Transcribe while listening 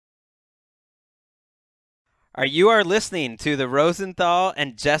You are listening to the Rosenthal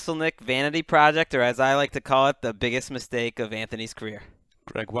and Jeselnik Vanity Project, or as I like to call it, the biggest mistake of Anthony's career.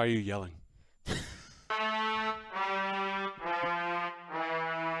 Greg, why are you yelling?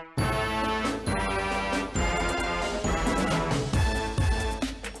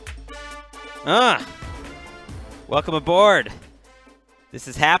 Welcome aboard. This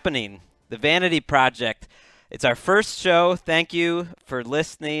is happening. The Vanity Project. It's our first show. Thank you for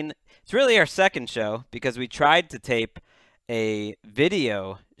listening. It's really our second show because we tried to tape a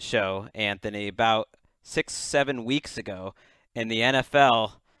video show, Anthony, about 6-7 weeks ago, and the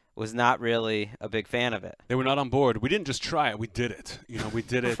NFL was not really a big fan of it. They were not on board. We didn't just try it. We did it. We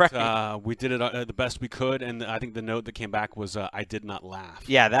did it. Right. We did it the best we could, and I think the note that came back was, "I did not laugh."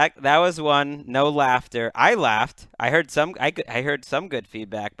 Yeah, that was one. No laughter. I laughed. I heard some good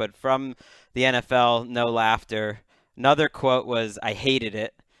feedback, but from the NFL, no laughter. Another quote was, "I hated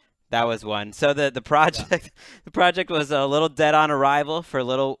it." That was one. So the project the project was a little dead on arrival for a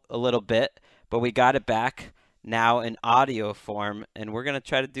little bit, but we got it back now in audio form, and we're going to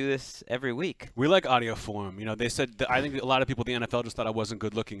try to do this every week. We like audio form. They said that I think a lot of people at the NFL just thought I wasn't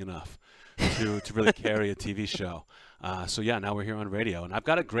good looking enough to really carry a TV show. So yeah, now we're here on radio, and I've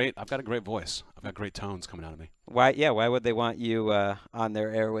got a great voice. I've got great tones coming out of me. Why would they want you on their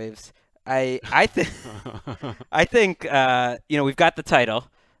airwaves? I think we've got the title,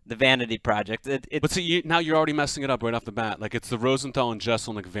 The Vanity Project. But see, now you're already messing it up right off the bat. Like, it's the Rosenthal and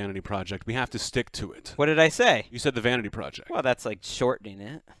Jeselnik Vanity Project. We have to stick to it. What did I say? You said the Vanity Project. Well, that's like shortening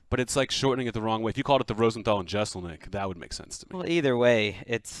it. But it's like shortening it the wrong way. If you called it the Rosenthal and Jeselnik, that would make sense to me. Well, either way,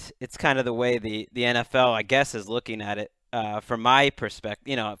 it's kind of the way the NFL, I guess, is looking at it. From my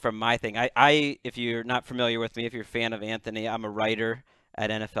perspective, from my thing. I if you're not familiar with me, if you're a fan of Anthony, I'm a writer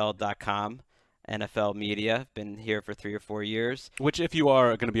at NFL.com. NFL media. Been here for 3 or 4 years. Which, if you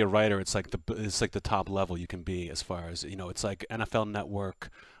are going to be a writer, it's like the top level you can be as far as it's like NFL Network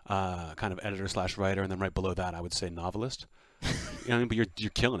kind of editor/writer, and then right below that, I would say novelist. But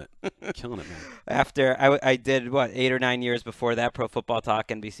you're killing it, killing it, man. After I did 8 or 9 years before that, Pro Football Talk,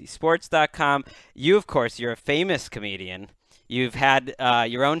 NBCSports.com. You, of course, you're a famous comedian. You've had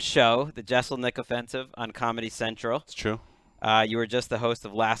your own show, the Jeselnik Offensive, on Comedy Central. It's true. You were just the host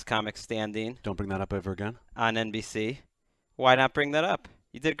of Last Comic Standing. Don't bring that up ever again. On NBC. Why not bring that up?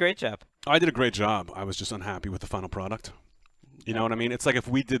 You did a great job. I did a great job. I was just unhappy with the final product. You know what I mean? It's like if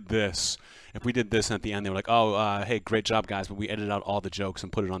we did this, and at the end they were like, "Oh, hey, great job, guys," but we edited out all the jokes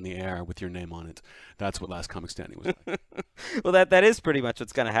and put it on the air with your name on it. That's what Last Comic Standing was like. Well, that is pretty much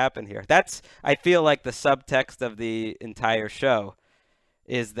what's going to happen here. I feel like the subtext of the entire show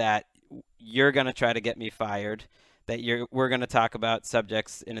is that you're going to try to get me fired. That we're going to talk about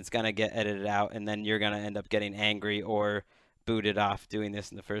subjects and it's going to get edited out, and then you're going to end up getting angry or booted off doing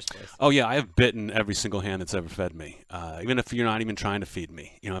this in the first place. Oh yeah, I have bitten every single hand that's ever fed me. Even if you're not even trying to feed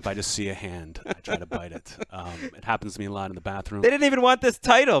me, if I just see a hand, I try to bite it. It happens to me a lot in the bathroom. They didn't even want this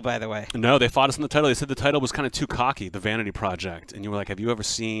title, by the way. No, they fought us on the title. They said the title was kind of too cocky, The Vanity Project, and you were like, "Have you ever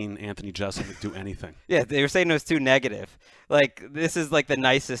seen Anthony Jeselnik do anything?" Yeah, they were saying it was too negative. Like, this is like the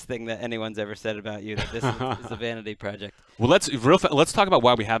nicest thing that anyone's ever said about you, that this is a Vanity Project. Well, let's talk about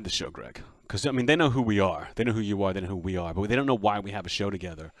why we have the show, Greg. Because, they know who we are. They know who you are. They know who we are. But they don't know why we have a show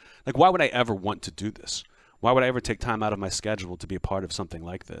together. Like, why would I ever want to do this? Why would I ever take time out of my schedule to be a part of something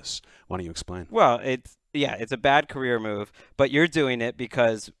like this? Why don't you explain? Well, it's a bad career move, but you're doing it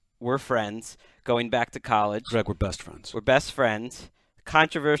because we're friends going back to college. Greg, we're best friends. We're best friends.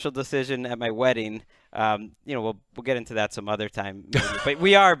 Controversial decision at my wedding. We'll get into that some other time. Maybe. But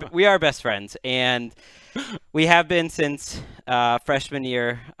we are best friends, and we have been since freshman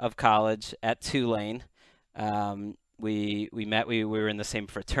year of college at Tulane. We met. We were in the same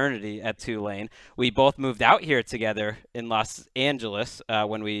fraternity at Tulane. We both moved out here together in Los Angeles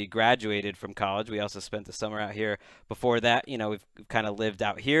when we graduated from college. We also spent the summer out here. Before that, we've kind of lived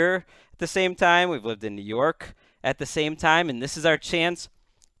out here at the same time. We've lived in New York at the same time, and this is our chance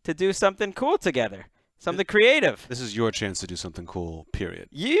to do something cool together. Something creative. This is your chance to do something cool, period.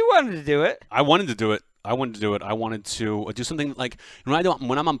 You wanted to do it. I wanted to do it. I wanted to do something like, when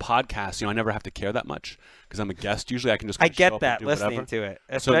I'm on podcasts, I never have to care that much because I'm a guest. Usually I can just I get show up that and do listening whatever. to it.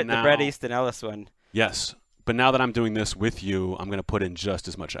 That's So the now- Bret Easton Ellis one. Yes. But now that I'm doing this with you, I'm going to put in just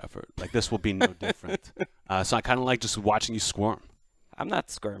as much effort. Like, this will be no different. So I kind of like just watching you squirm. I'm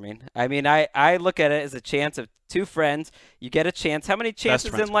not squirming. I mean, I look at it as a chance of two friends. You get a chance. How many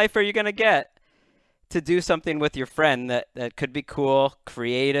chances in life are you going to get to do something with your friend that could be cool,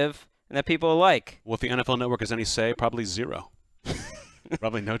 creative, and that people like? Well, if the NFL Network has any say, probably zero.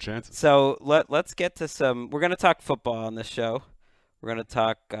 Probably no chances. So let's get to some. We're going to talk football on this show. We're going to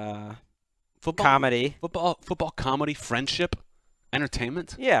talk comedy. Football, comedy, friendship,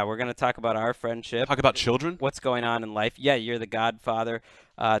 entertainment. Yeah, we're going to talk about our friendship. Talk about children. What's going on in life. Yeah, you're the godfather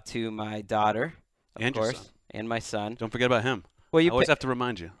to my daughter, of And course, your son. and my son. Don't forget about him. Well, I always have to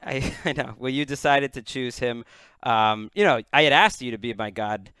remind you. I know. Well, you decided to choose him. You know, I had asked you to be my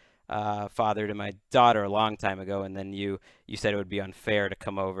godfather to my daughter a long time ago, and then you said it would be unfair to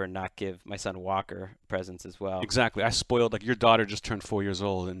come over and not give my son Walker presents as well. Exactly. I spoiled, like, your daughter just turned 4 years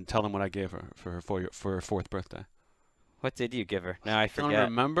old, and tell them what I gave her for her 4th birthday. What did you give her? Now I forget. I don't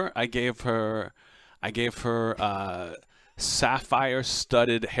remember. I gave her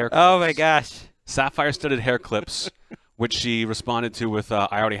sapphire-studded hair clips. Oh my gosh. Sapphire-studded hair clips, which she responded to with, I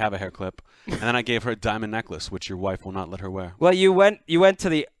already have a hair clip. And then I gave her a diamond necklace, which your wife will not let her wear. Well, you went to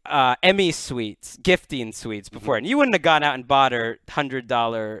the Emmy suites, gifting suites before, and you wouldn't have gone out and bought her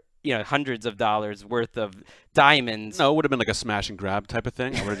 $100, you know, hundreds of dollars worth of diamonds. No, it would have been like a smash and grab type of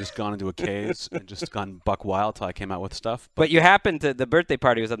thing. I would have just gone into a cave and just gone buck wild till I came out with stuff. But you happened to, the birthday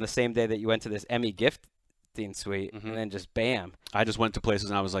party was on the same day that you went to this Emmy gifting suite, and then just bam. I just went to places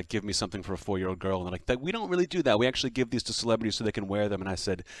and I was like, give me something for a 4-year-old girl. And they're like, we don't really do that. We actually give these to celebrities so they can wear them. And I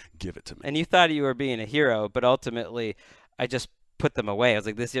said, give it to me. And you thought you were being a hero, but ultimately I just put them away. I was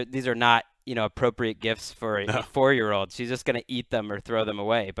like, these are not, you know, appropriate gifts for a 4-year-old. She's just going to eat them or throw them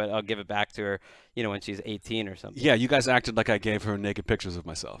away, but I'll give it back to her, you know, when she's 18 or something. Yeah, you guys acted like I gave her naked pictures of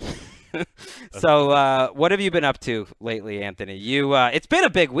myself. So what have you been up to lately, Anthony? It's been a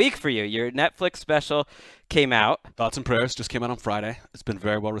big week for you. Your Netflix special came out. Thoughts and Prayers just came out on Friday. It's been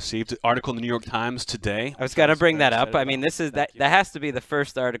very well received. Article in the New York Times today. I was going to bring that up. I mean, that has to be the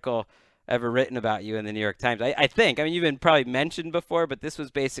first article ever written about you in the New York Times. I think. I mean, you've been probably mentioned before, but this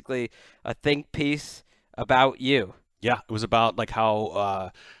was basically a think piece about you. Yeah, it was about like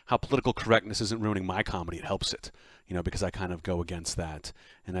how political correctness isn't ruining my comedy; it helps it. You know, because I kind of go against that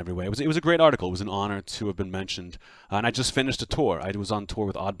in every way. It was a great article. It was an honor to have been mentioned. And I just finished a tour. I was on tour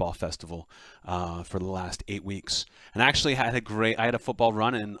with Oddball Festival for the last 8 weeks, and I actually had I had a football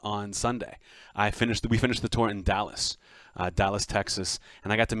run-in on Sunday. We finished the tour in Dallas, Texas,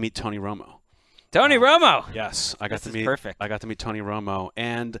 and I got to meet Tony Romo. Tony Romo. Yes, I got to meet. Perfect. I got to meet Tony Romo,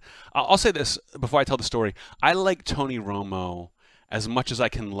 and I'll say this before I tell the story. I like Tony Romo as much as I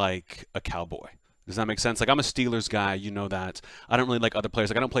can like a cowboy. Does that make sense? Like, I'm a Steelers guy, you know that. I don't really like other players.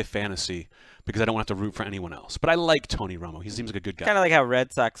 Like, I don't play fantasy because I don't have to root for anyone else. But I like Tony Romo. He seems like a good guy. Kind of like how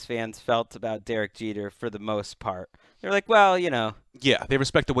Red Sox fans felt about Derek Jeter for the most part. They're like, well, you know. Yeah, they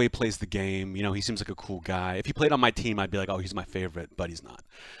respect the way he plays the game. You know, he seems like a cool guy. If he played on my team, I'd be like, oh, he's my favorite, but he's not.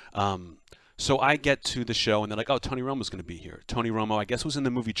 So I get to the show, and they're like, oh, Tony Romo's going to be here. Tony Romo, I guess, was in the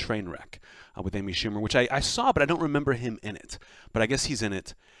movie Trainwreck with Amy Schumer, which I saw, but I don't remember him in it. But I guess he's in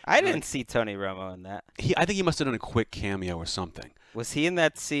it. I didn't see Tony Romo in that. I think he must have done a quick cameo or something. Was he in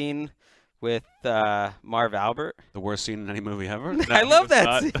that scene with Marv Albert? The worst scene in any movie ever? I love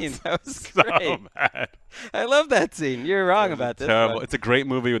that scene. That was great. So bad. I love that scene. You're wrong about this. Terrible. One. It's a great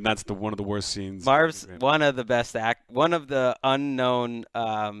movie, and that's one of the worst scenes. Marv's one of the best one of the unknown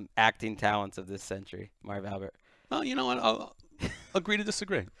acting talents of this century. Marv Albert. Well, you know what? I'll agree to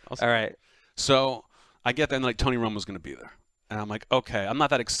disagree. All right. So I get there, and like Tony Romo's going to be there. And I'm like, okay, I'm not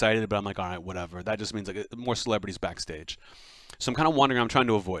that excited, but I'm like, all right, whatever. That just means like more celebrities backstage. So I'm kind of wondering. I'm trying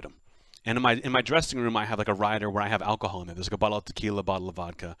to avoid them. And in my dressing room, I have like a rider where I have alcohol in there. There's like a bottle of tequila, a bottle of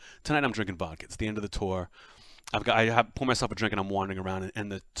vodka. Tonight I'm drinking vodka. It's the end of the tour. I pour myself a drink and I'm wandering around,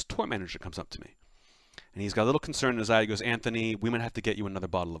 and the tour manager comes up to me, and he's got a little concern in his eye. He goes, Anthony, we might have to get you another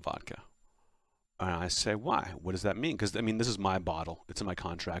bottle of vodka. And I say, why? What does that mean? Because, I mean, this is my bottle. It's in my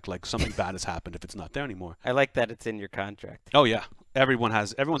contract. Like, something bad has happened if it's not there anymore. I like that it's in your contract. Oh, yeah.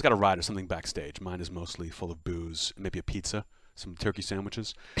 Everyone's got a ride or something backstage. Mine is mostly full of booze, maybe a pizza, some turkey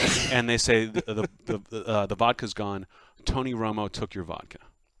sandwiches. And they say, the vodka's gone. Tony Romo took your vodka.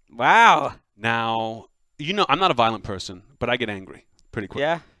 Wow. Now, you know, I'm not a violent person, but I get angry pretty quick.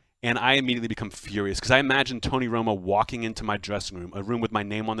 Yeah. And I immediately become furious because I imagine Tony Romo walking into my dressing room, a room with my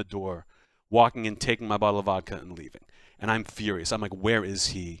name on the door, walking in, taking my bottle of vodka, and leaving. And I'm furious. I'm like, where is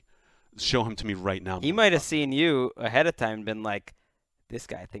he? Show him to me right now. He might have seen you ahead of time and been like, this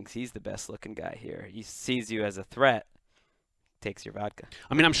guy thinks he's the best looking guy here. He sees you as a threat, takes your vodka.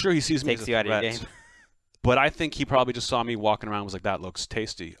 I mean, I'm sure he sees me as a threat. Takes you out of your game. But I think he probably just saw me walking around and was like, that looks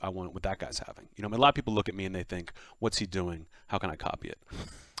tasty. I want what that guy's having. You know, I mean, a lot of people look at me and they think, what's he doing? How can I copy it?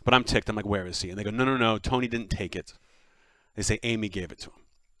 But I'm ticked. I'm like, where is he? And they go, no, Tony didn't take it. They say Amy gave it to him.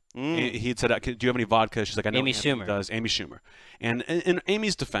 He had said, do you have any vodka? She's like, I know Amy Schumer does. Amy Schumer. And in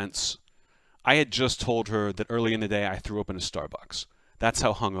Amy's defense, I had just told her that early in the day I threw open a Starbucks. That's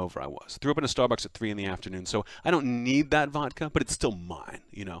how hungover I was. Threw up in a Starbucks at 3 in the afternoon, so I don't need that vodka, but it's still mine,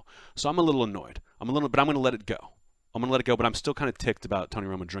 you know. So I'm a little annoyed. But I'm going to let it go. I'm going to let it go, but I'm still kind of ticked about Tony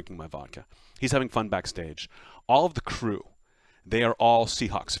Romo drinking my vodka. He's having fun backstage. All of the crew, they are all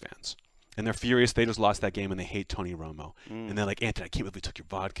Seahawks fans. And they're furious. They just lost that game, and they hate Tony Romo. And they're like, Anthony, I can't believe we took your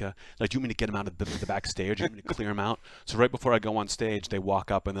vodka. Like, do you want me to get him out of the backstage? Do you want me to clear him out? So right before I go on stage, they walk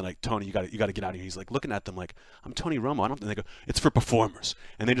up, and they're like, Tony, you got to get out of here. He's like looking at them like, I'm Tony Romo. And they go, it's for performers.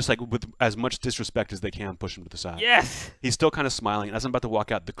 And they just like, with as much disrespect as they can, push him to the side. Yes. He's still kind of smiling. And as I'm about to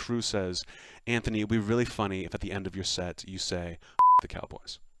walk out, the crew says, Anthony, it'd be really funny if at the end of your set you say, the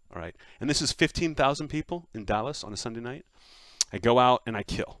Cowboys. All right. And this is 15,000 people in Dallas on a Sunday night. I go out, and I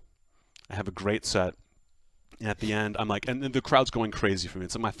kill. I have a great set. And at the end, I'm like, and the crowd's going crazy for me.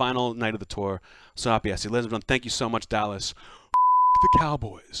 It's like my final night of the tour. So happy. I say, ladies and gentlemen, thank you so much, Dallas. The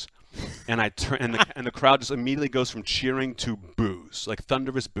Cowboys. And I turn, and the crowd just immediately goes from cheering to boos, like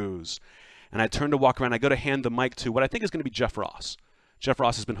thunderous boos. And I turn to walk around. I go to hand the mic to what I think is going to be Jeff Ross. Jeff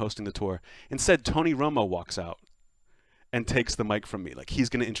Ross has been hosting the tour. Instead, Tony Romo walks out and takes the mic from me. Like, he's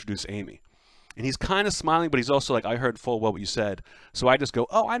going to introduce Amy. And he's kind of smiling, but he's also like, I heard full well what you said. So I just go,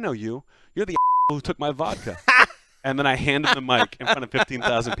 oh, I know you. You're the who took my vodka. And then I hand him the mic in front of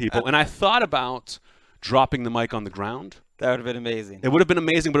 15,000 people. And I thought about dropping the mic on the ground. That would have been amazing. It would have been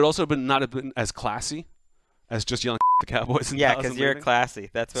amazing, but it also would not have been as classy as just yelling the Cowboys. Yeah, because you're classy.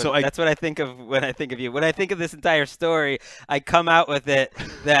 That's what I think of when I think of you. When I think of this entire story, I come out with it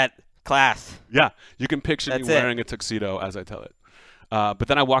that class. Yeah, you can picture me wearing a tuxedo as I tell it. But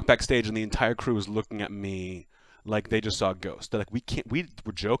then I walk backstage, and the entire crew is looking at me like they just saw a ghost. They're like, we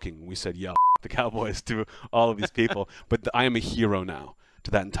were joking. We said, yeah, the Cowboys to all of these people. But I am a hero now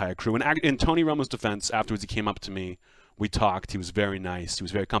to that entire crew. And in Tony Romo's defense, afterwards he came up to me. We talked. He was very nice. He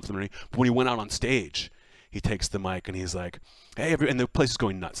was very complimentary. But when he went out on stage, he takes the mic, and he's like, hey, and the place is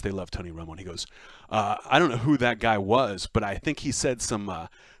going nuts. They love Tony Romo. And he goes, I don't know who that guy was, but I think he said some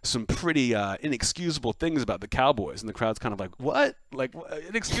pretty inexcusable things about the Cowboys. And the crowd's kind of like, what? Like,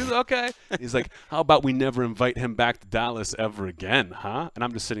 inexcusable? Okay. He's like, how about we never invite him back to Dallas ever again, huh? And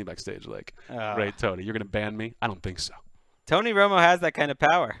I'm just sitting backstage like, great, Tony, you're going to ban me? I don't think so. Tony Romo has that kind of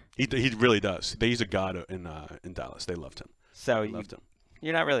power. He really does. He's a god in Dallas. They loved him. So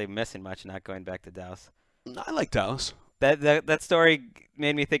you're not really missing much not going back to Dallas. I like Dallas. That story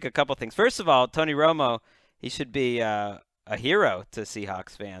made me think a couple things. First of all, Tony Romo, he should be a hero to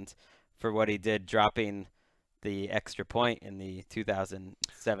Seahawks fans for what he did dropping the extra point in the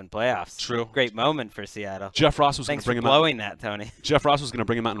 2007 playoffs. True. Great moment for Seattle. Jeff Ross was going to bring him out. Thanks for blowing that, Tony. Jeff Ross was going to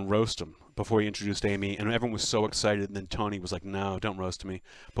bring him out and roast him before he introduced Amy, and everyone was so excited. And then Tony was like, no, don't roast me.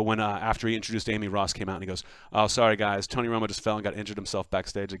 But when after he introduced Amy, Ross came out and he goes, oh, sorry, guys. Tony Romo just fell and got injured himself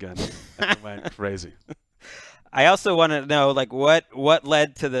backstage again. And it went crazy. I also want to know, like, what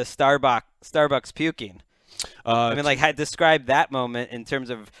led to the Starbucks puking? I mean, like, describe that moment in terms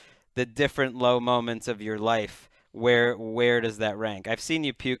of the different low moments of your life. Where does that rank? I've seen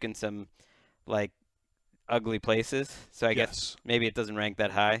you puke in some, like, ugly places, so I guess maybe it doesn't rank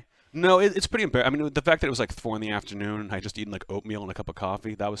that high. No, it's pretty embarrassing. I mean, the fact that it was like 4 in the afternoon and I just eaten like oatmeal and a cup of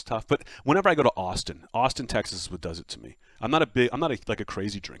coffee, that was tough. But whenever I go to Austin, Texas is what does it to me. I'm not a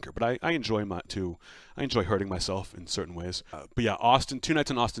crazy drinker, but I enjoy I enjoy hurting myself in certain ways. But yeah, Austin, 2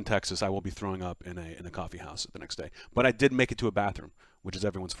 nights in Austin, Texas, I will be throwing up in a coffee house the next day. But I did make it to a bathroom, which is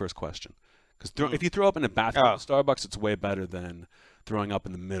everyone's first question. Because if you throw up in a bathroom at Starbucks, it's way better than throwing up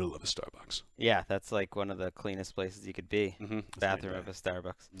in the middle of a Starbucks. Yeah, that's like one of the cleanest places you could be. Bathroom of a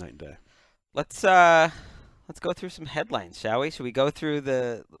Starbucks. Night and day. Let's go through some headlines, shall we? Should we go through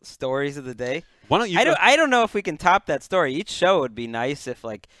the stories of the day? Why don't you? I don't know if we can top that story. Each show would be nice if,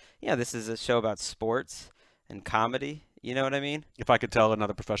 like, this is a show about sports and comedy. You know what I mean? If I could tell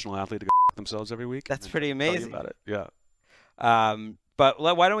another professional athlete to go themselves every week. That's pretty amazing. Tell you about it. Yeah. But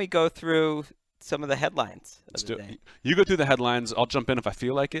why don't we go through some of the headlines of the day? You go through the headlines. I'll jump in if I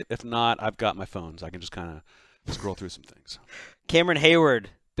feel like it. If not, I've got my phone, so I can just kind of scroll through some things. Cameron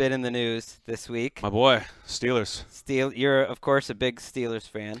Hayward been in the news this week. My boy, Steelers. You're, of course, a big Steelers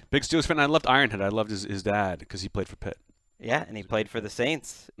fan. Big Steelers fan. I loved Ironhead. I loved his dad because he played for Pitt. Yeah, and he played for the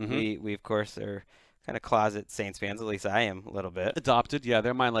Saints. We of course, are kind of closet Saints fans. At least I am a little bit. Adopted. Yeah,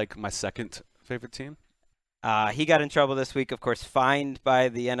 they're my second favorite team. He got in trouble this week, of course, fined by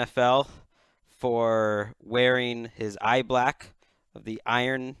the NFL for wearing his eye black of the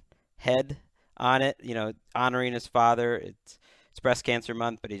Iron Head on it, honoring his father. It's Breast Cancer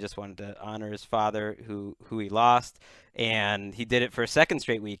Month, but he just wanted to honor his father who he lost. And he did it for a second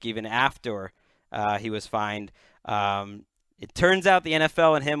straight week, even after he was fined. It turns out the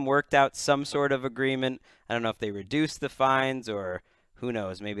NFL and him worked out some sort of agreement. I don't know if they reduced the fines or Who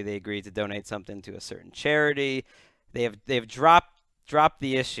knows? Maybe they agreed to donate something to a certain charity. They've dropped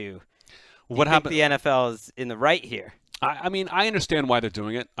the issue. What happened? The NFL is in the right here. I mean, I understand why they're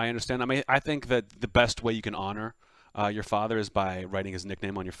doing it. I understand. I mean, I think that the best way you can honor your father is by writing his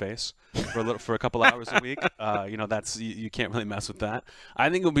nickname on your face for a couple hours a week. You know, you can't really mess with that. I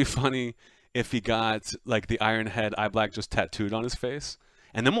think it would be funny if he got like the Iron Head eye black just tattooed on his face,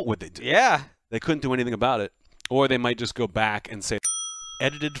 and then what would they do? Yeah, they couldn't do anything about it, or they might just go back and say,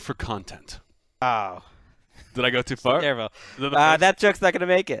 "Edited for content." Oh. Did I go too far? Terrible. That joke's not going to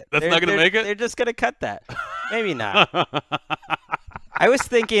make it. That's not going to make it? They're just going to cut that. Maybe not. I was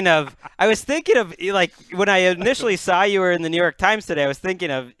thinking of like when I initially saw you were in the New York Times today, I was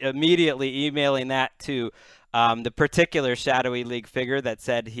thinking of immediately emailing that to the particular shadowy league figure that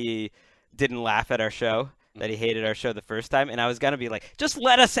said he didn't laugh at our show, that he hated our show the first time. And I was going to be like, just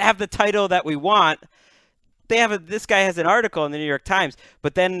let us have the title that we want. This guy has an article in the New York Times.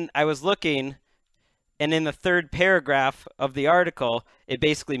 But then I was looking, and in the third paragraph of the article, it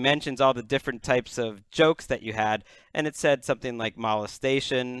basically mentions all the different types of jokes that you had. And it said something like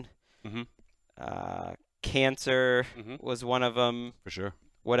molestation, cancer was one of them. For sure.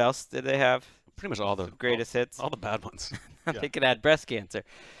 What else did they have? Pretty much all the greatest hits. All the bad ones. They could add breast cancer.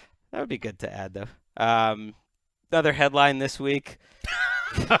 That would be good to add, though. Another headline this week.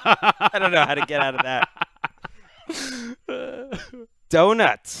 I don't know how to get out of that.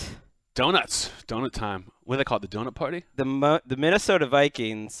 Donuts. Donut time. What do they call it? The donut party? The Minnesota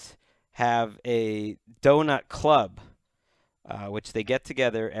Vikings have a donut club, which they get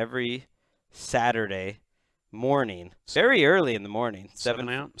together every Saturday morning, very early in the morning. 7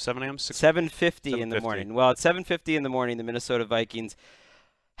 a.m. 7 a.m. 7:50 in the morning. Well, at 7:50 in the morning, the Minnesota Vikings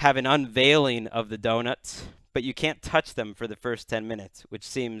have an unveiling of the donuts, but you can't touch them for the first 10 minutes, which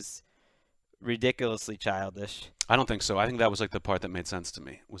seems ridiculously childish. I don't think so. I think that was like the part that made sense to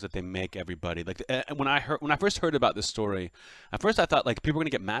me, was that they make everybody like when I first heard about this story, at first I thought like people were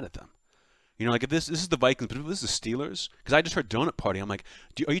gonna get mad at them. You know, like if this is the Vikings, but if this is the Steelers, because I just heard donut party. I'm like,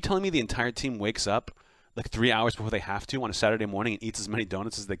 are you telling me the entire team wakes up like 3 hours before they have to on a Saturday morning and eats as many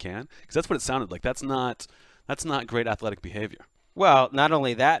donuts as they can? Because that's what it sounded like. That's not great athletic behavior. Well, not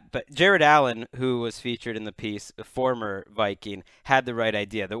only that, but Jared Allen, who was featured in the piece, a former Viking, had the right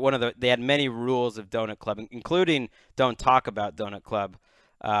idea. They had many rules of Donut Club, including don't talk about Donut Club,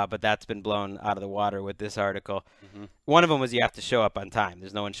 but that's been blown out of the water with this article. One of them was you have to show up on time.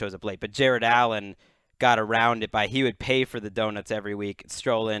 There's no one shows up late. But Jared Allen got around it by he would pay for the donuts every week,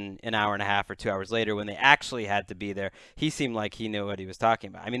 stroll in an hour and a half or 2 hours later when they actually had to be there. He seemed like he knew what he was talking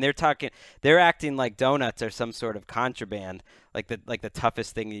about. I mean, they're acting like donuts are some sort of contraband, like the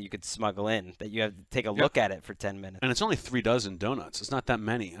toughest thing that you could smuggle in, that you have to take a look at it for 10 minutes. And it's only 3 dozen donuts. It's not that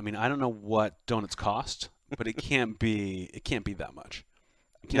many. I mean, I don't know what donuts cost, but it can't be that much.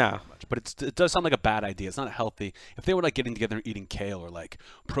 No. But it does sound like a bad idea. It's not healthy. If they were like getting together and eating kale or like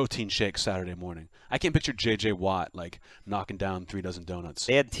protein shakes Saturday morning, I can't picture J.J. Watt like knocking down 3 dozen donuts.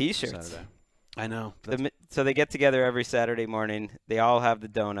 They had T-shirts. Saturday. I know. So they get together every Saturday morning. They all have the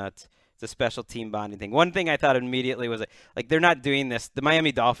donuts. It's a special team bonding thing. One thing I thought immediately was like they're not doing this. The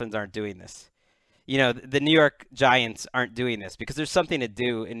Miami Dolphins aren't doing this. You know, the New York Giants aren't doing this because there's something to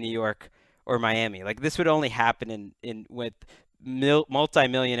do in New York or Miami. Like this would only happen with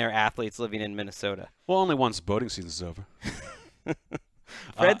multi-millionaire athletes living in Minnesota. Well, only once boating season's over.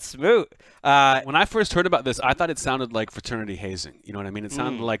 Fred Smoot. When I first heard about this, I thought it sounded like fraternity hazing. You know what I mean? It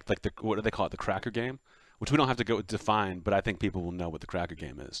sounded like what do they call it? The cracker game, which we don't have to go define, but I think people will know what the cracker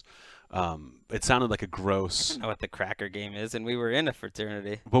game is. It sounded like a gross. I don't know what the cracker game is, and we were in a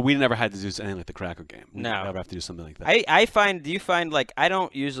fraternity. But we never had to do anything like the cracker game. We No. never have to do something like that. Do you find like I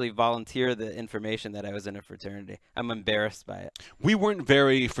don't usually volunteer the information that I was in a fraternity. I'm embarrassed by it. We weren't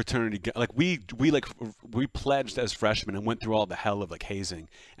very fraternity like we pledged as freshmen and went through all the hell of like hazing,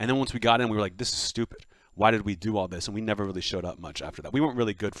 and then once we got in, we were like, this is stupid. Why did we do all this? And we never really showed up much after that. We weren't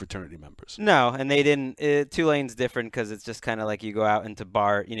really good fraternity members. No, and they didn't. Tulane's different because it's just kind of like you go out into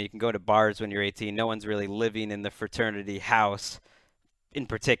bar. You know, you can go to bars when you're 18. No one's really living in the fraternity house in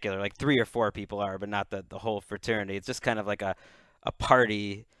particular. Like 3 or 4 people are, but not the whole fraternity. It's just kind of like a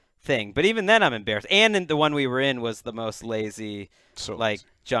party thing. But even then, I'm embarrassed. And the one we were in was the most lazy,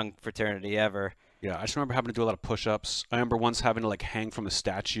 junk fraternity ever. Yeah, I just remember having to do a lot of push-ups. I remember once having to like hang from a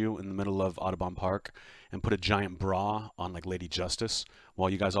statue in the middle of Audubon Park and put a giant bra on like Lady Justice while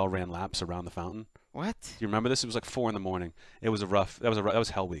you guys all ran laps around the fountain. What? Do you remember this? It was like 4 in the morning. It was that was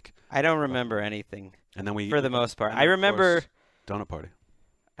hell week. I don't remember anything. And then for the most part, I remember donut party.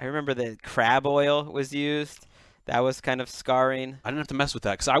 I remember that crab oil was used. That was kind of scarring. I didn't have to mess with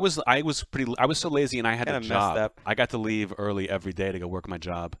that because I was so lazy and I had a Kinda job. messed up. I got to leave early every day to go work my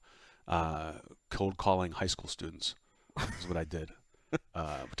job, cold calling high school students. Is what I did,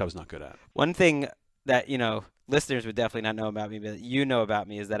 which I was not good at. One thing that, you know, listeners would definitely not know about me, but you know about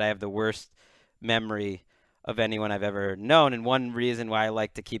me, is that I have the worst memory of anyone I've ever known. And one reason why I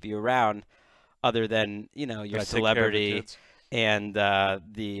like to keep you around, other than, you know, your Did I take care of your celebrity kids? and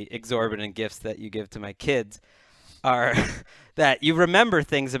the exorbitant gifts that you give to my kids, are that you remember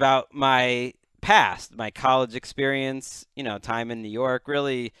things about my past, my college experience, you know, time in New York,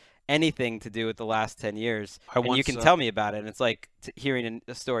 really anything to do with the last 10 years. And you can tell me about it, and it's like hearing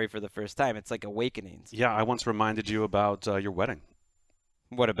a story for the first time. It's like awakenings. Yeah, I once reminded you about your wedding.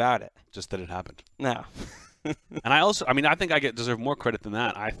 What about it? Just that it happened. No. And I mean, I think I deserve more credit than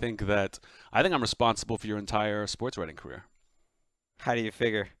that. I think I'm responsible for your entire sports writing career. How do you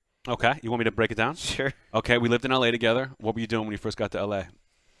figure? Okay, you want me to break it down? Sure. Okay, we lived in LA together. What were you doing when you first got to LA?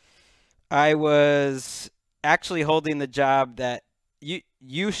 I was actually holding the job that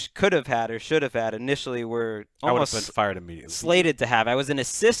you could have had or should have had. Initially were I would have been almost fired immediately. slated to have. I was an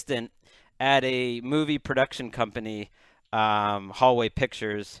assistant at a movie production company, Hallway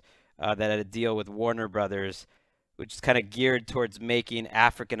Pictures, that had a deal with Warner Brothers, which is kind of geared towards making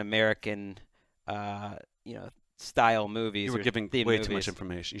African American, you know, style movies. You were or giving themed way movies. too much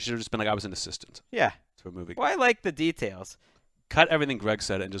information. You should have just been like, I was an assistant Yeah. to a movie. Well, I like the details. Cut everything Greg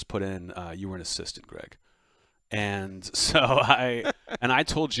said and just put in you were an assistant, Greg. And so I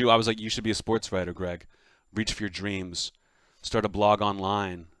told you, I was like, you should be a sports writer, Greg. Reach for your dreams. Start a blog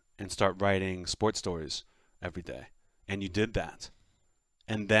online and start writing sports stories every day. And you did that.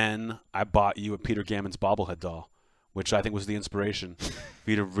 And then I bought you a Peter Gammon's bobblehead doll, which I think was the inspiration for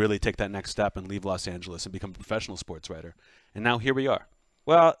you to really take that next step and leave Los Angeles and become a professional sports writer. And now here we are.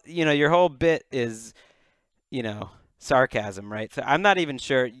 Well, you know, your whole bit is, you know, sarcasm, right? So I'm not even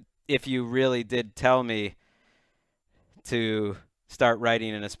sure if you really did tell me to start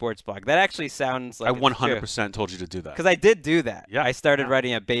writing in a sports blog. That actually sounds like I 100% told you to do that. Because I did do that. Yeah. I started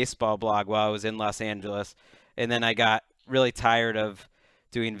writing a baseball blog while I was in Los Angeles, and then I got really tired of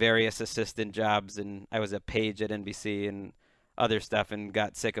doing various assistant jobs, and I was a page at NBC and other stuff, and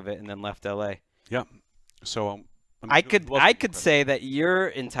got sick of it, and then left LA. Yeah. So I could say that your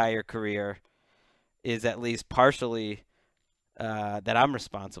entire career is at least partially that I'm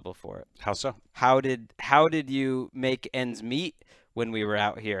responsible for it. How so? How did you make ends meet when we were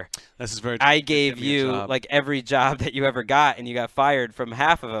out here? This is very. I gave you like every job that you ever got, and you got fired from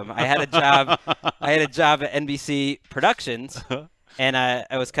half of them. I had a job. I had a job at NBC Productions, and I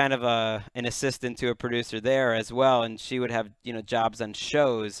was kind of an assistant to a producer there as well. And she would have, you know, jobs on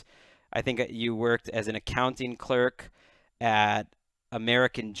shows. I think you worked as an accounting clerk at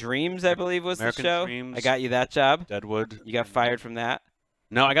American Dreams, I believe was American the show. Dreams, I got you that job. Deadwood. You got fired from that?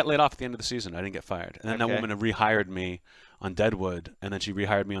 No, I got laid off at the end of the season. I didn't get fired. And then that Okay. woman rehired me on Deadwood, and then she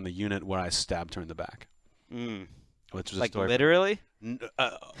rehired me on the unit where I stabbed her in the back. Which was Like a story. literally?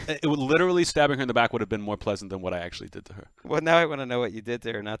 It would literally stabbing her in the back would have been more pleasant than what I actually did to her. Well, now I want to know what you did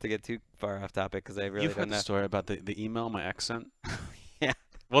to her, not to get too far off topic, because I really You've don't heard know. the story about the email my ex sent? Yeah.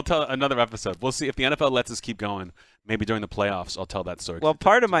 We'll tell another episode. We'll see if the NFL lets us keep going. Maybe during the playoffs, I'll tell that story. Well,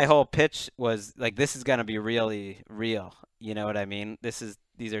 part of my whole pitch was like, this is gonna be really real. You know what I mean?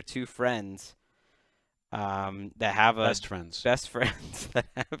 These are two friends that have best friends. best friends that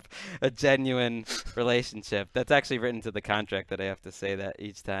have a genuine relationship. That's actually written to the contract that I have to say that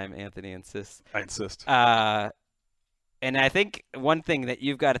each time Anthony insists. I insist. And I think one thing that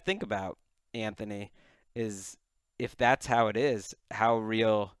you've got to think about, Anthony, is if that's how it is, how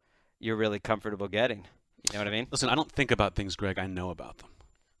real you're really comfortable getting. You know what I mean? Listen, I don't think about things, Greg. I know about them.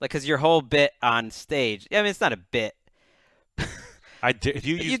 Like, because your whole bit on stage, I mean, it's not a bit. If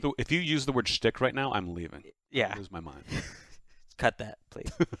you use the word shtick right now, I'm leaving. Yeah. I lose my mind. Cut that,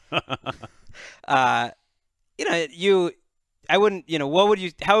 please. You know, I wouldn't, you know,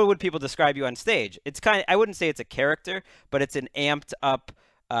 how would people describe you on stage? It's I wouldn't say it's a character, but it's an amped up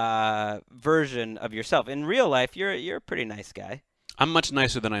version of yourself. In real life, you're a pretty nice guy. I'm much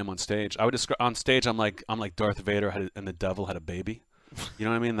nicer than I am on stage. I would describe on stage I'm like Darth Vader and the devil had a baby. You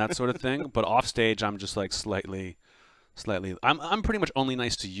know what I mean? That sort of thing. But off stage I'm just like slightly I'm pretty much only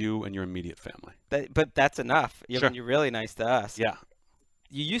nice to you and your immediate family. But that's enough. Sure. You're really nice to us. Yeah.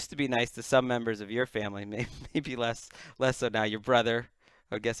 You used to be nice to some members of your family, maybe less so now. Your brother,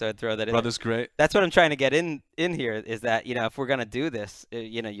 I guess I would throw that in. Brother's great. That's what I'm trying to get in here, is that, you know, if we're gonna do this,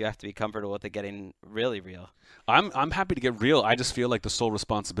 you know, you have to be comfortable with it getting really real. I'm happy to get real. I just feel like the sole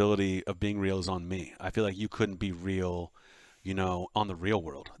responsibility of being real is on me. I feel like you couldn't be real you know, on the real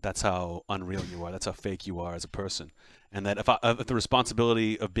world. That's how unreal you are. That's how fake you are as a person. And that if the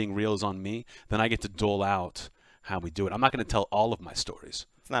responsibility of being real is on me, then I get to dole out how we do it. I'm not going to tell all of my stories.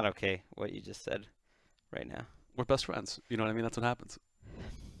 It's not okay what you just said right now. We're best friends. You know what I mean? That's what happens.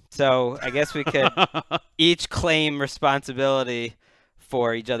 So I guess we could each claim responsibility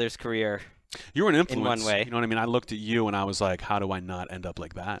for each other's career. You're an influence. In one way. You know what I mean? I looked at you and I was like, how do I not end up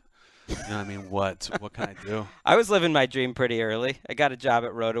like that? You know what I mean? What can I do? I was living my dream pretty early. I got a job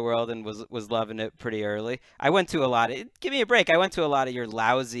at Roto-World and was loving it pretty early. I went to a lot of give me a break. I went to a lot of your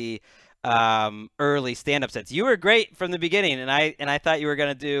lousy early stand-up sets. You were great from the beginning, and I thought you were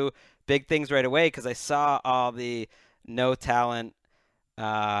going to do big things right away because I saw all the no talent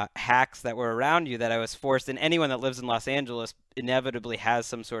hacks that were around you that I was forced. And anyone that lives in Los Angeles inevitably has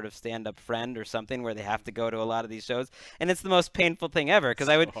some sort of stand-up friend or something where they have to go to a lot of these shows, and it's the most painful thing ever because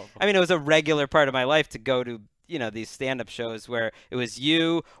I mean, it was a regular part of my life to go to, you know, these stand-up shows where it was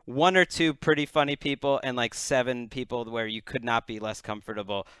you, one or two pretty funny people, and like 7 people where you could not be less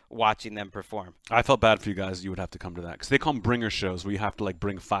comfortable watching them perform. I felt bad for you guys. You would have to come to that because they call them bringer shows where you have to like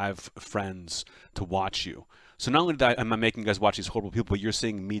bring 5 friends to watch you. So not only am I making you guys watch these horrible people, but you're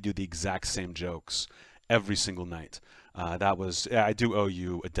seeing me do the exact same jokes every single night. I do owe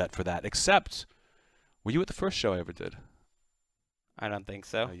you a debt for that. Except, were you at the first show I ever did? I don't think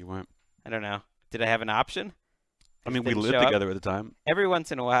so. No, you weren't. I don't know. Did I have an option? I mean, we lived together at the time. Every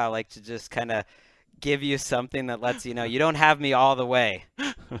once in a while, I like to just kind of give you something that lets you know you don't have me all the way.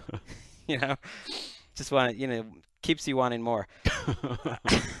 You know, just want to, you know, keeps you wanting more.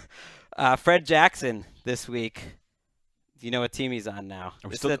 Fred Jackson this week. Do you know what team he's on now? Are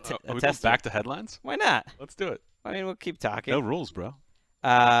we going back to headlines? Why not? Let's do it. I mean, we'll keep talking. No rules, bro.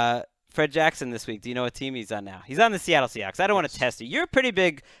 Fred Jackson this week. Do you know what team he's on now? He's on the Seattle Seahawks. I don't want to test you. You're a pretty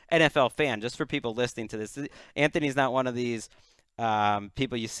big NFL fan, just for people listening to this. Anthony's not one of these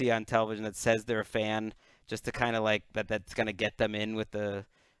people you see on television that says they're a fan just to kind of like that's going to get them in with the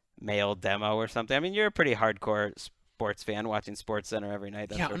mail demo or something. I mean, you're a pretty hardcore sports fan watching SportsCenter every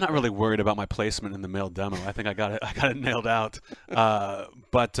night. Yeah, I'm not really worried about my placement in the mail demo. I think I got it nailed out.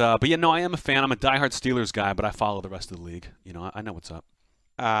 But yeah, no, I am a fan. I'm a diehard Steelers guy, but I follow the rest of the league. You know, I know what's up.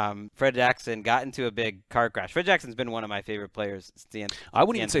 Fred Jackson got into a big car crash. Fred Jackson's been one of my favorite players. I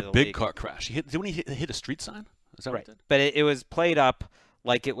wouldn't even say big car crash. Didn't he hit a street sign? Is that right? What he did? But it was played up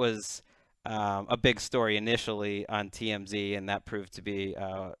like it was a big story initially on TMZ, and that proved to be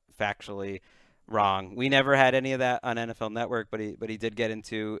factually wrong. We never had any of that on NFL Network, but he did get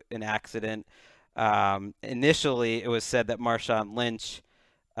into an accident. Initially, it was said that Marshawn Lynch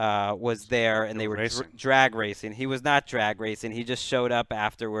was there and they were drag racing. He was not drag racing. He just showed up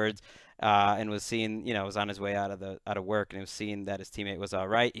afterwards and was seen, you know, was on his way out of work, and he was seeing that his teammate was all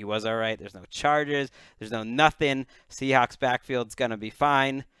right. He was all right. There's no charges. There's no nothing. Seahawks backfield's gonna be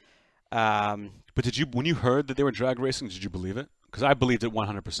fine. But when you heard that they were drag racing, did you believe it? Because I believed it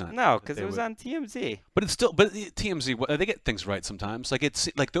 100%. No, because it was on TMZ. But it's still, TMZ, they get things right sometimes. Like it's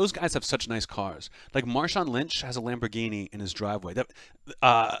like those guys have such nice cars. Like Marshawn Lynch has a Lamborghini in his driveway.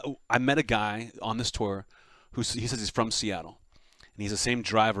 I met a guy on this tour he says he's from Seattle, and he's the same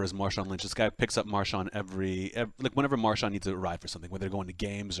driver as Marshawn Lynch. This guy picks up Marshawn every like whenever Marshawn needs a ride for something, whether they're going to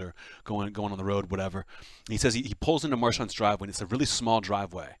games or going on the road, whatever. And he says he pulls into Marshawn's driveway, and it's a really small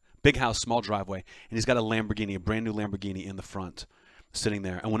driveway. Big house, small driveway, and he's got a Lamborghini, a brand new Lamborghini in the front, sitting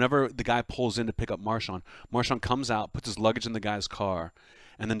there. And whenever the guy pulls in to pick up Marshawn comes out, puts his luggage in the guy's car,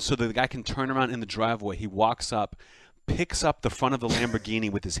 and then so that the guy can turn around in the driveway, he walks up, picks up the front of the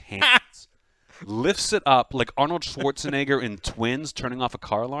Lamborghini with his hands, lifts it up like Arnold Schwarzenegger in Twins turning off a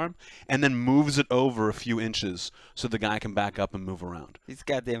car alarm, and then moves it over a few inches so the guy can back up and move around. These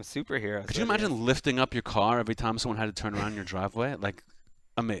goddamn superheroes. Could you imagine lifting up your car every time someone had to turn around in your driveway? Like,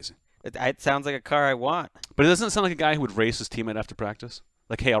 amazing. It sounds like a car I want. But it doesn't sound like a guy who would race his teammate after practice.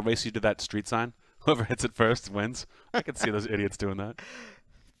 Like, hey, I'll race you to that street sign. Whoever hits it first wins. I could see those idiots doing that.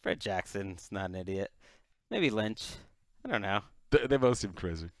 Fred Jackson's not an idiot. Maybe Lynch. I don't know. They both seem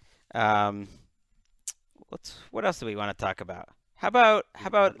crazy. What else do we want to talk about? How about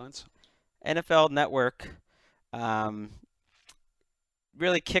Headlines? NFL Network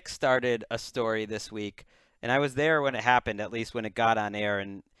really kickstarted a story this week, and I was there when it happened, at least when it got on air,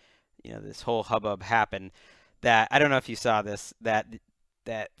 and you know this whole hubbub happened. That I don't know if you saw this. That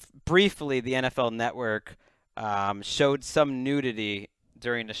briefly the NFL Network showed some nudity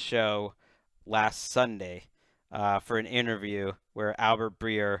during a show last Sunday for an interview where Albert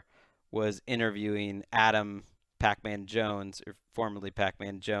Breer was interviewing Adam Pac-Man Jones, or formerly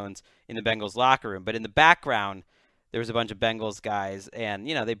Pac-Man Jones, in the Bengals locker room. But in the background, there was a bunch of Bengals guys, and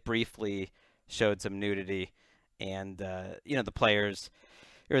you know they briefly showed some nudity. and you know, the players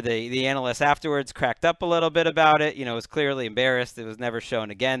or the analysts afterwards cracked up a little bit about it. You know, it was clearly embarrassed. It was never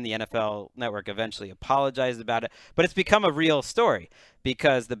shown again. The NFL Network eventually apologized about it. But it's become a real story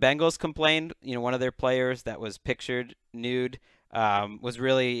because the Bengals complained. You know, one of their players that was pictured nude was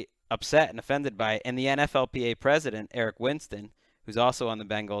really upset and offended by it. And the NFLPA president, Eric Winston, who's also on the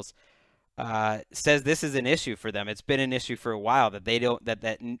Bengals, says this is an issue for them. It's been an issue for a while that they don't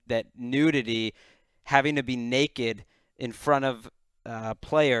that nudity, having to be naked in front of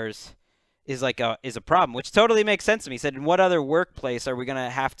players is a problem, which totally makes sense to me. He said, in what other workplace are we going to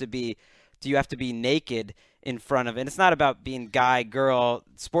have to be, do you have to be naked in front of, and it's not about being guy, girl,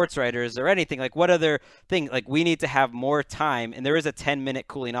 sports writers or anything, like what other thing, like we need to have more time, and there is a 10-minute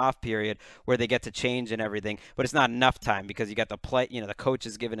cooling off period where they get to change and everything, but it's not enough time because you got the play, you know, the coach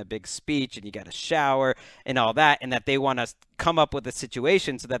is giving a big speech and you got to shower and all that, and that they want to come up with a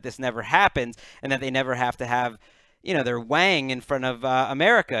situation so that this never happens and that they never have to have, you know, they're wang in front of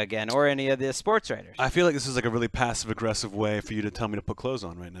America again or any of the sports writers. I feel like this is like a really passive-aggressive way for you to tell me to put clothes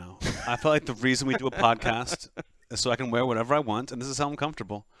on right now. I feel like the reason we do a podcast is so I can wear whatever I want, and this is how I'm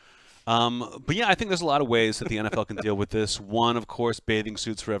comfortable. But, yeah, I think there's a lot of ways that the NFL can deal with this. One, of course, bathing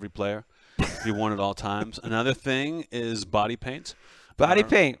suits for every player to be worn at all times. Another thing is body paint. Body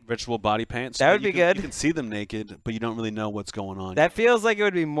paint. Ritual body paint. So that would be good. You can see them naked, but you don't really know what's going on. That feels like it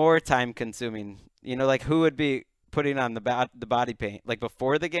would be more time-consuming. You know, like who would be putting on the body paint, like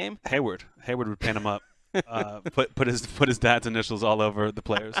before the game? Hayward would paint him up, put his dad's initials all over the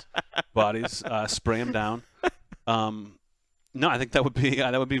players' bodies, spray him down. No, I think that would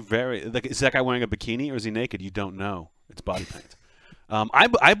be very, like, is that guy wearing a bikini or is he naked? You don't know. It's body paint.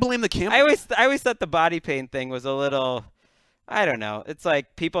 I blame the camera. I always thought the body paint thing was a little, I don't know. It's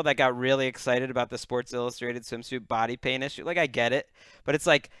like people that got really excited about the Sports Illustrated swimsuit body paint issue. Like, I get it, but it's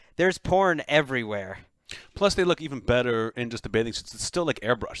like there's porn everywhere. Plus, they look even better in just the bathing suits. It's still like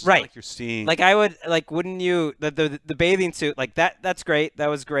airbrush. It's right. Not like you're seeing. Like I would, like, wouldn't you, the bathing suit, like that's great. That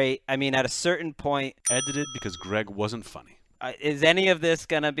was great. I mean, at a certain point. Edited because Gregg wasn't funny. Is any of this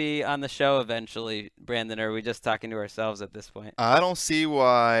going to be on the show eventually, Brandon, or are we just talking to ourselves at this point? I don't see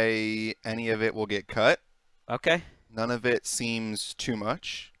why any of it will get cut. Okay. None of it seems too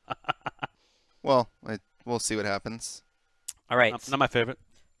much. Well, we'll see what happens. All right. Not my favorite.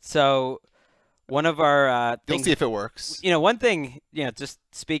 So one of our things, you'll see if it works. You know, one thing, you know, just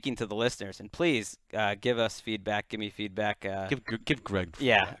speaking to the listeners, and please give us feedback. Give me feedback. Give Gregg feedback.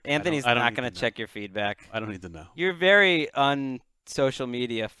 Yeah, Anthony's not going to check your feedback. I don't need to know. You're very un-social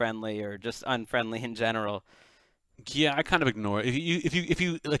media friendly, or just unfriendly in general. Yeah, I kind of ignore it. If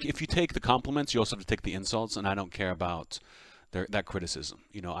you take the compliments, you also have to take the insults, and I don't care about that criticism.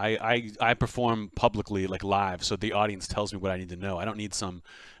 You know, I perform publicly, like live, so the audience tells me what I need to know. I don't need some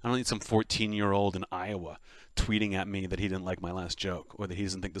 14-year-old in Iowa tweeting at me that he didn't like my last joke, or that he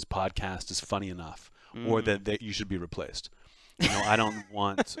doesn't think this podcast is funny enough, or that you should be replaced. You know, I don't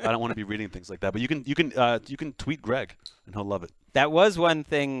want to be reading things like that. But you can tweet Gregg, and he'll love it. That was one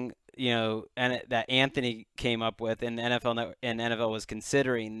thing, you know, and that Anthony came up with, and NFL was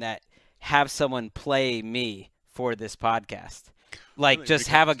considering, that have someone play me for this podcast. Like, really, just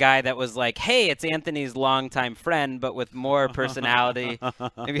have a guy that was like, hey, it's Anthony's longtime friend, but with more personality,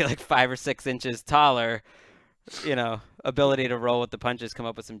 maybe like 5 or 6 inches taller, you know, ability to roll with the punches, come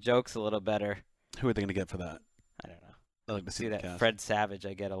up with some jokes a little better. Who are they going to get for that? I don't know. I like to see that. Fred Savage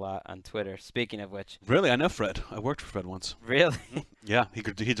I get a lot on Twitter. Speaking of which. Really? I know Fred. I worked for Fred once. Really? Yeah. He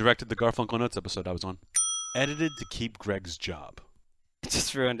directed the Garfunkel Notes episode I was on. Edited to keep Gregg's job.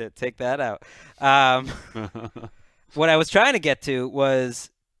 Just ruined it. Take that out. What I was trying to get to was,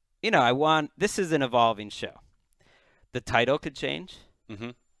 you know, this is an evolving show. The title could change,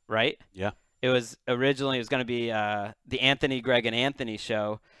 right? Yeah. It was going to be the Anthony, Gregg, and Anthony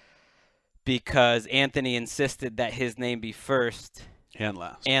show, because Anthony insisted that his name be first and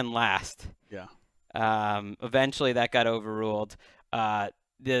last. Yeah. Eventually, that got overruled.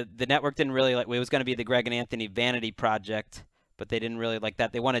 The network didn't really like. It was going to be the Gregg and Anthony Vanity Project, but they didn't really like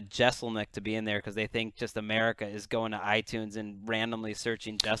that. They wanted Jeselnik to be in there because they think just America is going to iTunes and randomly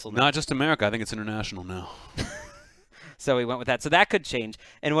searching Jeselnik. Not just America. I think it's international now. So we went with that. So that could change.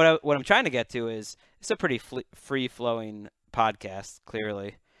 And what I'm trying to get to is it's a pretty free-flowing podcast,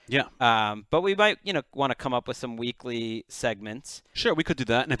 clearly. Yeah. But we might, you know, want to come up with some weekly segments. Sure, we could do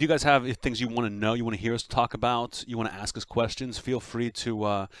that. And if you guys have things you want to know, you want to hear us talk about, you want to ask us questions, feel free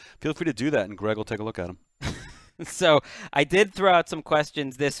to do that, and Gregg will take a look at them. So I did throw out some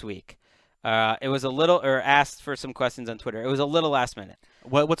questions this week. It was asked for some questions on Twitter. It was a little last minute.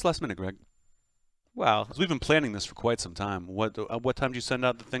 What's last minute, Gregg? Well, 'Cause we've been planning this for quite some time. What time did you send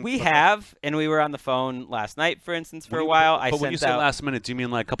out the thing? we have, and we were on the phone last night, for instance, for a while. But when you say last minute, do you mean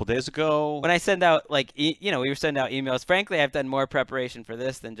like a couple days ago? When I send out, like, we were sending out emails. Frankly, I've done more preparation for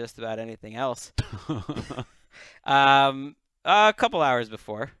this than just about anything else. A couple hours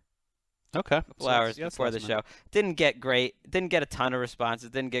before. Okay. A couple hours before the show. Didn't get a ton of responses.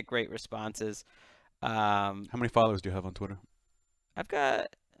 Didn't get great responses. How many followers do you have on Twitter? I've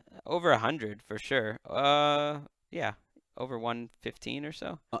got over 100 for sure. Yeah, over 115 or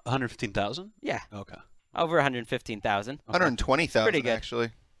so. 115,000? Yeah. Okay. Over 115,000. 120,000 Pretty good. actually.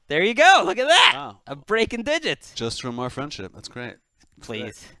 There you go. Look at that. Wow. I'm breaking digits. Just from our friendship. That's great.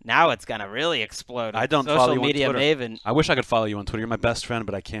 Please. Now it's gonna really explode. I don't Social follow you media on Twitter. maven. I wish I could follow you on Twitter. You're my best friend,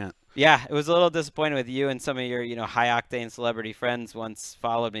 but I can't. Yeah, it was a little disappointing with you and some of your, high octane celebrity friends once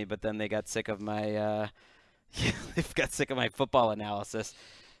followed me, but then they got sick of my football analysis.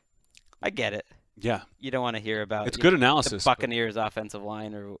 I get it. Yeah. You don't want to hear about It's good analysis. the Buccaneers offensive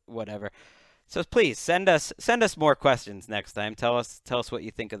line or whatever. So please send us more questions next time. Tell us what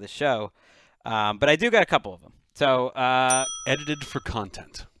you think of the show. But I do got a couple of them. So Edited for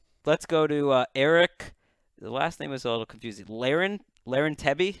content. let's go to Eric. The last name was a little confusing. Larenteby.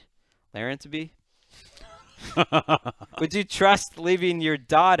 Would you trust leaving your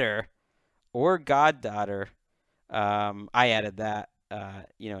daughter or goddaughter? I added that.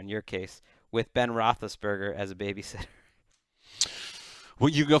 In your case, with Ben Roethlisberger as a babysitter. Well,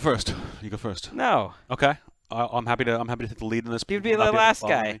 you go first. No. Okay. I'm happy to take the lead in this. You'd be the last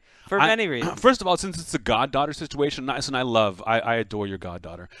guy for many reasons. First of all, since it's a goddaughter situation, I adore your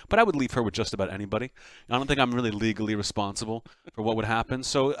goddaughter, but I would leave her with just about anybody. I don't think I'm really legally responsible for what would happen.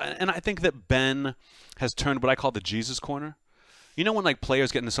 So, and I think that Ben has turned what I call the Jesus corner. You know when like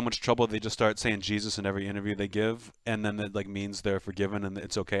players get into so much trouble, they just start saying Jesus in every interview they give, and then that like means they're forgiven and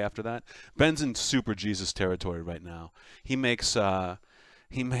it's okay after that. Ben's in super Jesus territory right now. He makes what's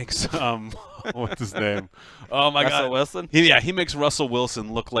his name? Oh my God, Russell Wilson. He makes Russell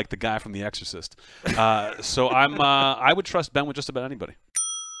Wilson look like the guy from The Exorcist. So I would trust Ben with just about anybody.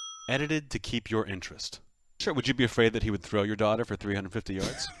 Edited to keep your interest. Sure. Would you be afraid that he would throw your daughter for 350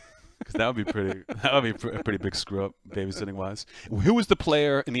 yards? Because that would be a pretty big screw up babysitting wise. Who was the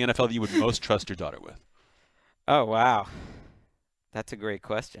player in the NFL that you would most trust your daughter with? Oh wow, that's a great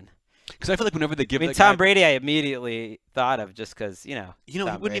question. Because I feel like whenever they give, Tom Brady, I immediately thought of just because he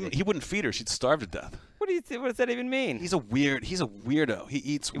wouldn't feed her; she'd starve to death. What does that even mean? He's a weirdo. He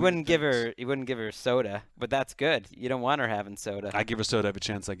eats. He wouldn't give her soda, but that's good. You don't want her having soda. I give her soda every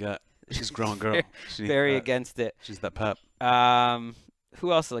chance I get. She's a grown girl. Very against it. She's that pep.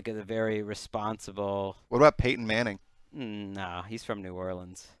 Who else like is a very responsible? What about Peyton Manning? No, he's from New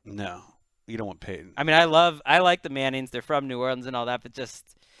Orleans. No, you don't want Peyton. I mean, I like the Mannings. They're from New Orleans and all that, but just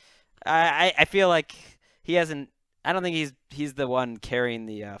I feel like he hasn't. I don't think he's the one carrying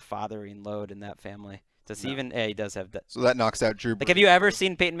the fathering load in that family. Does he even? Yeah, he does have that. So that knocks out Drew Brees. Like, have you ever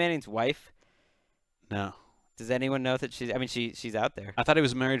seen Peyton Manning's wife? No. Does anyone know that she's? I mean, she's out there. I thought he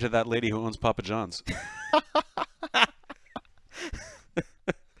was married to that lady who owns Papa John's.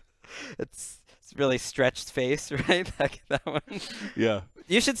 It's really stretched face, right? That one. Yeah.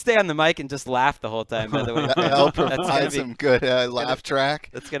 You should stay on the mic and just laugh the whole time. By the way, I'll provide some good laugh track.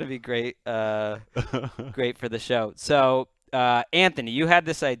 That's gonna be great. Great for the show. So, Anthony, you had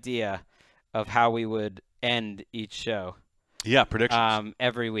this idea of how we would end each show. Yeah, predictions.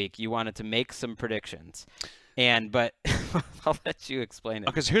 Every week, you wanted to make some predictions, but I'll let you explain it.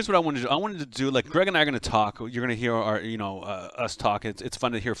 Okay, so here's what I wanted to do. I wanted to do, like, Greg and I are going to talk. You're going to hear our, us talk. It's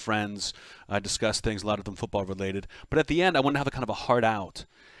fun to hear friends discuss things, a lot of them football related. But at the end, I want to have a kind of a heart out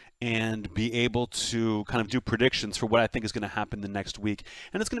and be able to kind of do predictions for what I think is going to happen the next week.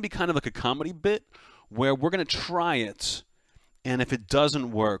 And it's going to be kind of like a comedy bit where we're going to try it. And if it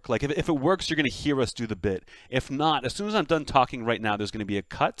doesn't work, like if it works, you're going to hear us do the bit. If not, as soon as I'm done talking right now, there's going to be a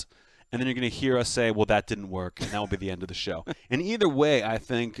cut. And then you're going to hear us say, well, that didn't work, and that will be the end of the show. And either way, I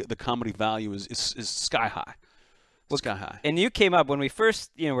think the comedy value is sky high. Sky high. And you came up, when we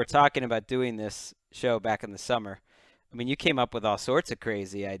first were talking about doing this show back in the summer, I mean, you came up with all sorts of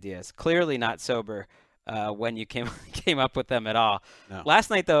crazy ideas. Clearly not sober when you came up with them at all. No. Last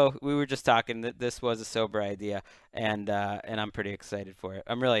night, though, we were just talking that this was a sober idea, and I'm pretty excited for it.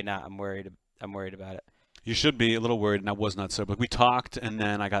 I'm really not. I'm worried about it. You should be a little worried, and I was not sober. We talked, and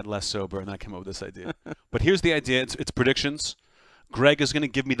then I got less sober, and then I came up with this idea. But here's the idea. It's predictions. Greg is going to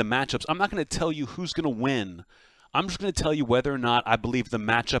give me the matchups. I'm not going to tell you who's going to win. I'm just going to tell you whether or not I believe the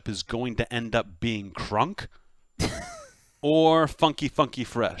matchup is going to end up being crunk or funky, funky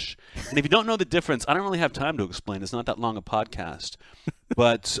fresh. And if you don't know the difference, I don't really have time to explain. It's not that long a podcast.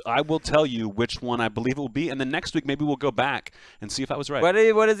 But I will tell you which one I believe it will be, and then next week maybe we'll go back and see if I was right.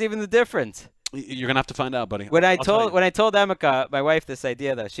 What is even the difference? You're gonna have to find out, buddy. When I told Emeka, my wife, this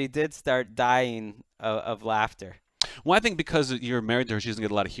idea though, she did start dying of laughter. Well, I think because you're married to her, she doesn't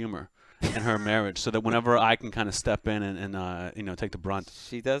get a lot of humor in her marriage, so that whenever I can kind of step in and take the brunt.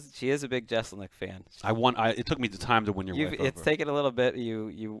 She does. She is a big Jeselnik fan. It took me the time to win your wife over. It's taken a little bit.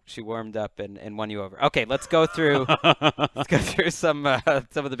 She warmed up and won you over. Okay, let's go through some of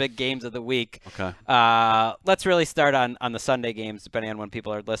the big games of the week. Okay. Let's really start on the Sunday games, depending on when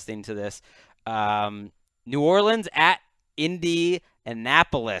people are listening to this. New Orleans at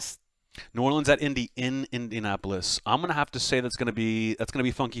Indianapolis. New Orleans at Indy in Indianapolis. I'm gonna have to say that's gonna be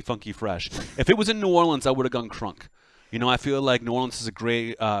funky fresh. If it was in New Orleans, I would have gone Crunk. I feel like New Orleans is a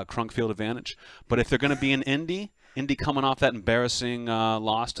great Crunk field advantage. But if they're gonna be in Indy coming off that embarrassing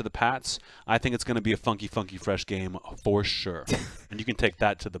loss to the Pats, I think it's gonna be a funky fresh game for sure. And you can take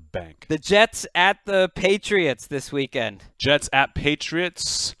that to the bank. The Jets at the Patriots this weekend. Jets at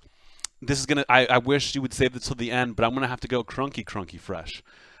Patriots. This is gonna. I wish you would save this till the end, but I'm gonna have to go crunky fresh.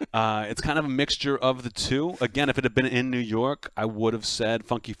 It's kind of a mixture of the two. Again, if it had been in New York, I would have said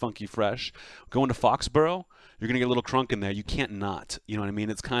funky fresh. Going to Foxborough, you're gonna get a little crunk in there. You can't not. You know what I mean?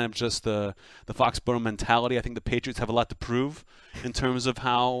 It's kind of just the Foxborough mentality. I think the Patriots have a lot to prove in terms of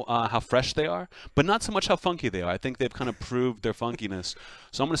how fresh they are, but not so much how funky they are. I think they've kind of proved their funkiness.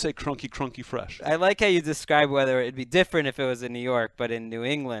 So I'm gonna say crunky fresh. I like how you describe whether it'd be different if it was in New York, but in New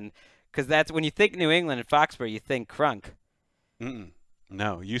England. Because that's when you think New England and Foxborough, you think Crunk.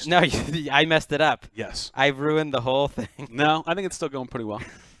 No, I messed it up. Yes. I ruined the whole thing. No, I think it's still going pretty well.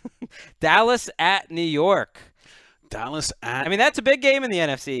 Dallas at New York. I mean, that's a big game in the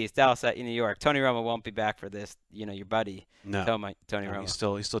NFC East. Dallas at New York. Tony Romo won't be back for this. Your buddy. No. Tony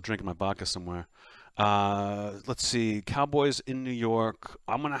Romo. He's still drinking my vodka somewhere. Let's see. Cowboys in New York.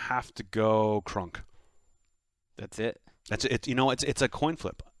 I'm gonna have to go Crunk. That's it. That's it. It's a coin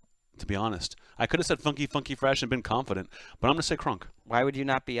flip. To be honest, I could have said funky fresh and been confident, but I'm gonna say Crunk. Why would you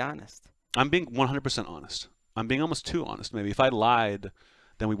not be honest? I'm being 100% honest. I'm being almost too honest. Maybe if I lied,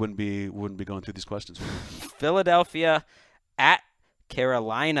 then we wouldn't be going through these questions. Philadelphia at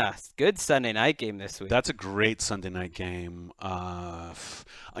Carolina. Good Sunday night game this week. That's a great Sunday night game.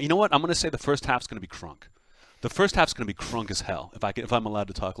 You know what? I'm gonna say the first half's gonna be Crunk. The first half's gonna be Crunk as hell. If I'm allowed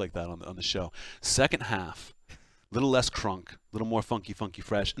to talk like that on the show. Second half. Little less crunk, a little more funky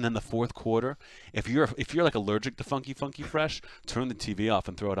fresh, and then the fourth quarter. If you're like allergic to funky fresh, turn the TV off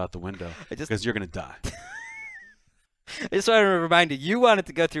and throw it out the window because you're gonna die. I just want to remind you wanted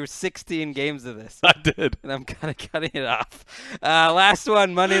to go through 16 games of this. I did, and I'm kind of cutting it off. Last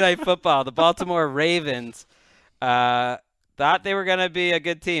one, Monday Night Football. The Baltimore Ravens thought they were gonna be a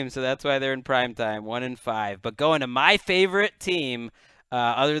good team, so that's why they're in prime time, 1-5. But going to my favorite team.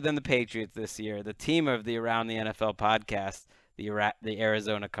 Other than the Patriots this year, the team of the Around the NFL podcast, the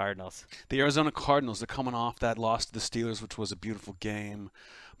Arizona Cardinals. The Arizona Cardinals, they're coming off that loss to the Steelers, which was a beautiful game.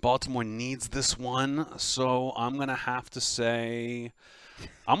 Baltimore needs this one, so I'm going to say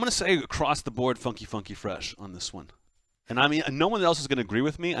across the board funky fresh on this one. And I mean, no one else is going to agree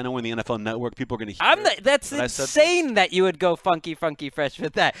with me. I know in the NFL Network, people are going to hear That's insane that you would go funky fresh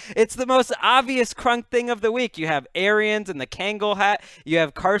with that. It's the most obvious crunk thing of the week. You have Arians and the Kangol hat. You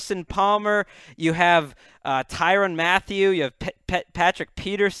have Carson Palmer. You have Tyrann Mathieu. You have Patrick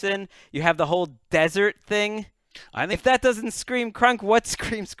Peterson. You have the whole desert thing. If that doesn't scream crunk, what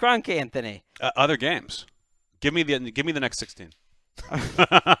screams crunk, Anthony? Other games. Give me the next 16.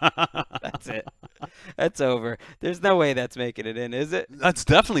 That's it. That's over. There's no way that's making it in, is it? That's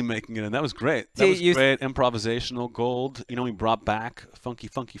definitely making it in. That was great. That was great. Improvisational gold. We brought back funky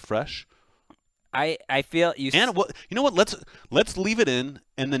fresh. I feel you. And you know what? Let's leave it in,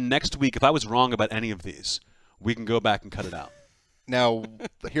 and then next week, if I was wrong about any of these, we can go back and cut it out. Now,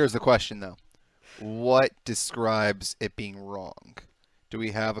 here's the question though: what describes it being wrong? Do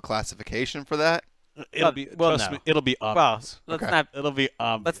we have a classification for that? It'll be obvious.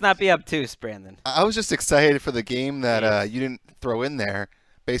 Let's not be obtuse, Brandon. I was just excited for the game that you didn't throw in there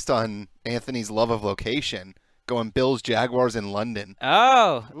based on Anthony's love of location, going Bills Jaguars in London.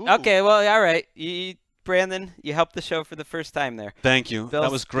 Oh, Ooh. Okay. Well, all right. Brandon, you helped the show for the first time there. Thank you. That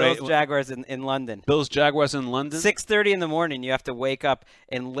was great. Bills Jaguars in London. Bills Jaguars in London. 6:30 in the morning. You have to wake up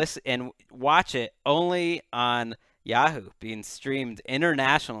and listen and watch it only on Yahoo, being streamed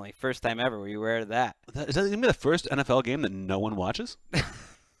internationally. First time ever. Were you aware of that? Is that going to be the first NFL game that no one watches?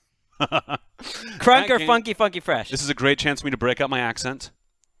 Crunk or funky fresh? This is a great chance for me to break out my accent.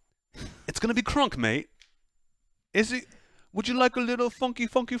 It's going to be crunk, mate. Is it? Would you like a little funky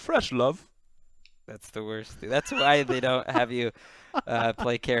fresh, love? That's the worst thing. That's why they don't have you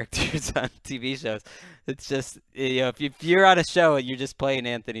play characters on TV shows. It's just, if you're on a show and you're just playing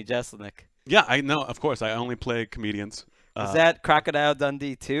Anthony Jeselnik. Yeah, I know. Of course, I only play comedians. Is that Crocodile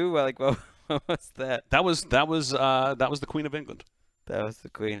Dundee too? Like, what was that? That was the Queen of England. That was the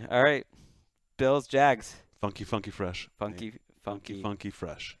Queen. All right, Bills, Jags. Funky, fresh. Funky,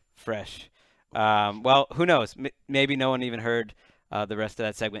 fresh. Fresh. Well, who knows? Maybe no one even heard the rest of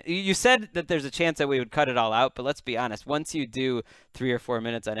that segment. You said that there's a chance that we would cut it all out, but let's be honest. Once you do 3 or 4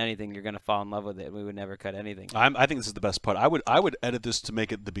 minutes on anything, you're going to fall in love with it. We would never cut anything. I think this is the best part. I would edit this to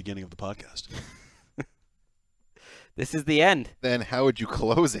make it the beginning of the podcast. This is the end. Then how would you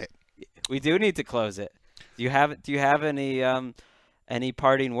close it? We do need to close it. Do you have any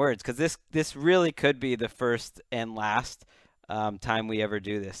parting words? Because this really could be the first and last time we ever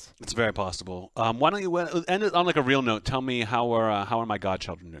do this. It's very possible. Why don't you end it on like a real note? Tell me how are my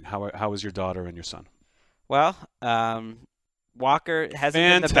godchildren doing? How is your daughter and your son? Well, Walker hasn't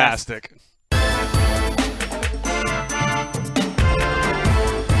been the best. Fantastic.